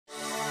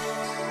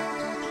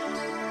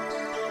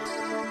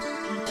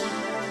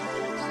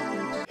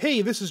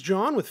Hey, this is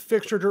John with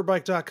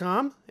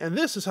FixYourDirtBike.com, and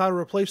this is how to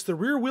replace the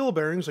rear wheel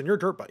bearings on your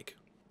dirt bike.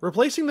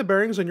 Replacing the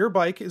bearings on your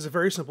bike is a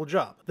very simple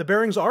job. The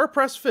bearings are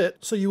press fit,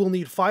 so you will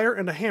need fire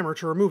and a hammer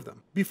to remove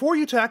them. Before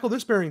you tackle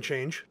this bearing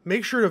change,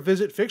 make sure to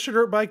visit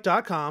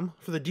FixYourDirtBike.com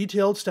for the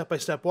detailed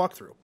step-by-step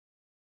walkthrough.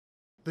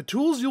 The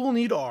tools you will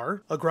need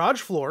are a garage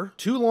floor,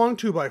 2 long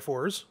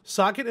 2x4s,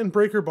 socket and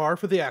breaker bar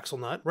for the axle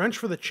nut, wrench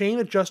for the chain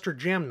adjuster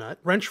jam nut,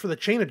 wrench for the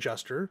chain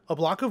adjuster, a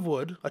block of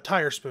wood, a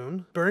tire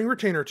spoon, bearing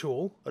retainer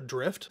tool, a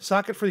drift,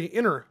 socket for the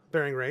inner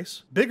bearing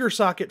race, bigger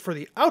socket for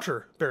the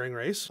outer bearing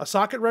race, a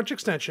socket wrench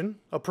extension,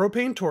 a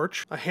propane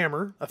torch, a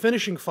hammer, a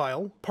finishing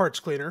file,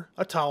 parts cleaner,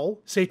 a towel,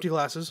 safety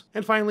glasses,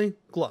 and finally,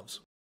 gloves.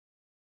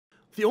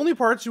 The only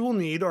parts you will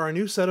need are a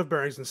new set of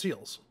bearings and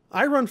seals.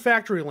 I run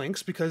factory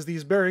links because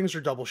these bearings are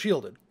double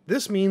shielded.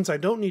 This means I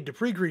don't need to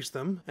pre-grease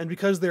them, and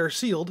because they are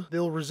sealed, they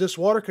will resist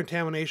water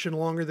contamination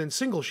longer than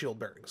single shield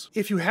bearings.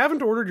 If you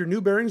haven't ordered your new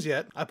bearings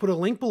yet, I put a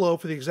link below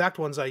for the exact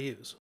ones I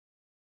use.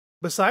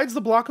 Besides the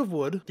block of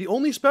wood, the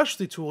only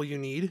specialty tool you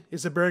need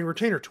is a bearing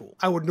retainer tool.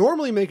 I would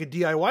normally make a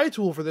DIY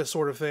tool for this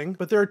sort of thing,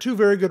 but there are 2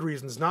 very good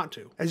reasons not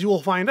to. As you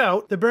will find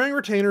out, the bearing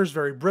retainer is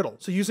very brittle,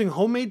 so using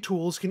homemade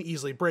tools can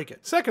easily break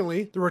it.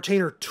 Secondly, the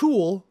retainer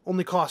tool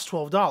only costs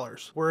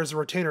 $12, whereas the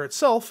retainer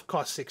itself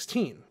costs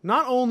 $16.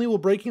 Not only will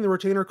breaking the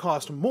retainer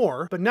cost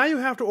more, but now you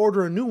have to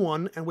order a new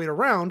one and wait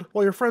around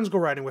while your friends go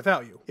riding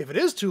without you. If it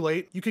is too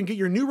late, you can get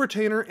your new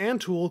retainer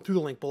and tool through the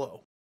link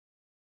below.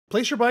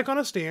 Place your bike on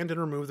a stand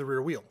and remove the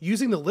rear wheel.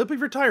 Using the lip of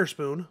your tire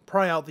spoon,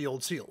 pry out the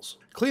old seals.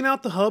 Clean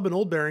out the hub and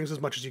old bearings as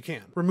much as you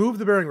can. Remove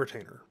the bearing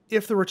retainer.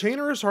 If the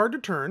retainer is hard to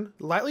turn,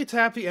 lightly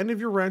tap the end of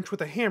your wrench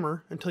with a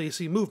hammer until you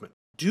see movement.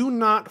 Do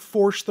not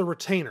force the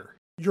retainer.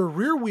 Your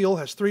rear wheel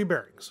has 3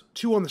 bearings,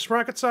 2 on the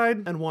sprocket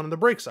side and 1 on the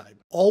brake side.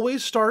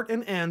 Always start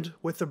and end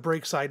with the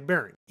brake side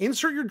bearing.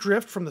 Insert your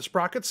drift from the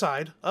sprocket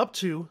side up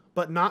to,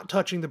 but not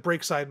touching the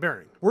brake side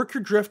bearing. Work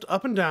your drift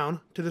up and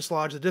down to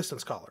dislodge the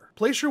distance collar.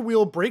 Place your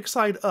wheel brake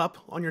side up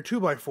on your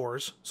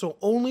 2x4s, so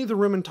only the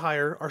rim and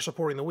tire are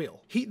supporting the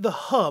wheel. Heat the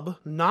hub,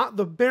 not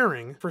the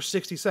bearing, for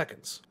 60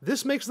 seconds.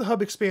 This makes the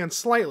hub expand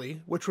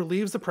slightly, which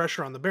relieves the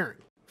pressure on the bearing.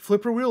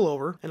 Flip your wheel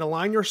over and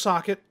align your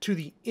socket to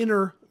the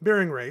inner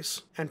bearing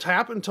race and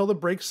tap until the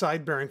brake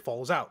side bearing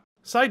falls out.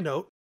 Side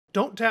note,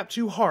 don't tap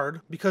too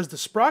hard because the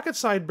sprocket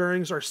side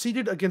bearings are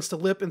seated against the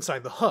lip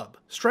inside the hub.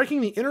 Striking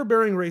the inner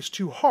bearing race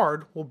too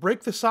hard will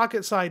break the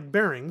socket side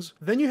bearings,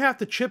 then you have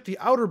to chip the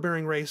outer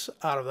bearing race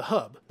out of the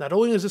hub. Not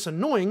only is this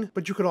annoying,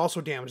 but you could also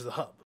damage the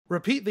hub.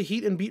 Repeat the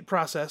heat and beat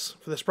process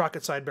for the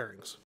sprocket side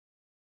bearings.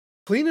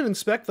 Clean and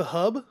inspect the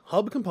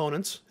hub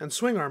components, and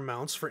swing arm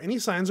mounts for any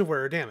signs of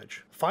wear or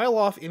damage. File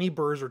off any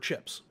burrs or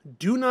chips.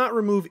 Do not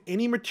remove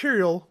any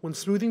material when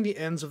smoothing the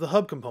ends of the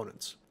hub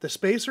components. The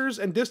spacers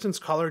and distance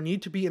collar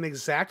need to be an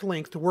exact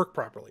length to work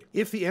properly.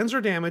 If the ends are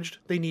damaged,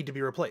 they need to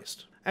be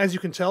replaced. As you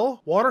can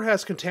tell, water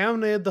has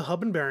contaminated the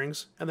hub and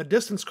bearings, and the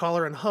distance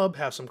collar and hub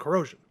have some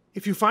corrosion.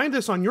 If you find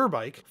this on your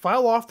bike,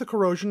 file off the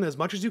corrosion as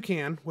much as you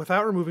can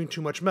without removing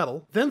too much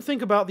metal, then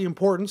think about the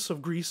importance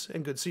of grease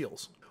and good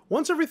seals.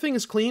 Once everything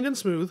is cleaned and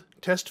smooth,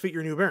 test fit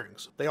your new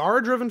bearings. They are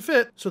a driven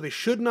fit, so they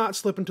should not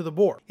slip into the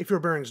bore. If your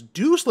bearings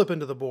do slip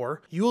into the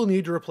bore, you will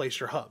need to replace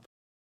your hub.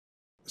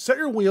 Set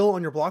your wheel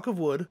on your block of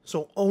wood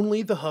so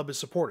only the hub is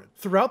supported.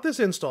 Throughout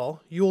this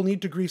install, you will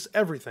need to grease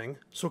everything,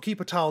 so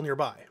keep a towel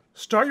nearby.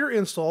 Start your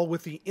install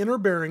with the inner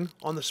bearing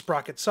on the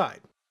sprocket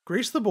side.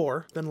 Grease the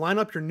bore, then line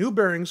up your new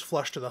bearings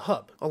flush to the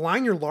hub.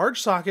 Align your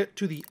large socket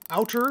to the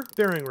outer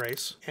bearing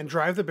race and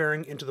drive the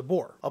bearing into the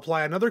bore.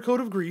 Apply another coat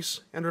of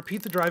grease and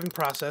repeat the driving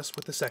process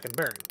with the second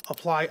bearing.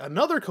 Apply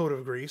another coat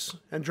of grease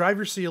and drive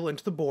your seal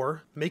into the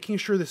bore, making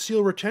sure the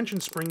seal retention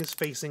spring is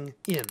facing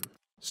in.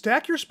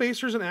 Stack your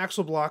spacers and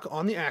axle block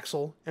on the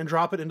axle and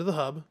drop it into the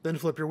hub, then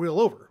flip your wheel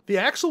over. The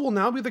axle will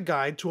now be the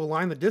guide to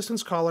align the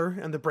distance collar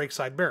and the brake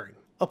side bearing.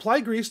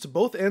 Apply grease to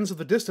both ends of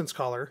the distance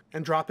collar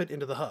and drop it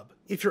into the hub.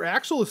 If your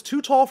axle is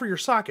too tall for your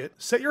socket,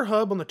 set your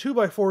hub on the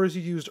 2x4s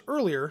you used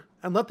earlier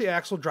and let the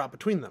axle drop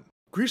between them.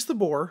 Grease the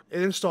bore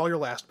and install your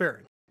last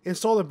bearing.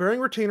 Install the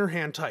bearing retainer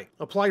hand tight.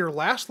 Apply your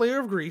last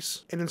layer of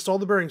grease and install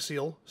the bearing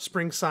seal,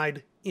 spring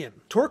side in.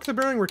 Torque the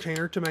bearing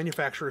retainer to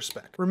manufacturer's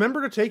spec.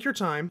 Remember to take your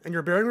time and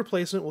your bearing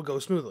replacement will go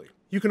smoothly.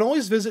 You can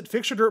always visit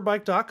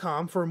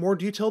FixYourDirtBike.com for a more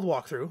detailed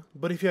walkthrough,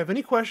 but if you have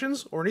any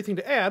questions or anything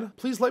to add,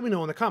 please let me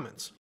know in the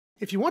comments.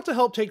 If you want to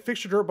help take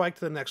Fix Your Dirt Bike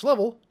to the next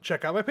level,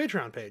 check out my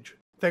Patreon page.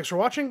 Thanks for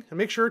watching, and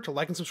make sure to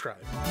like and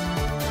subscribe.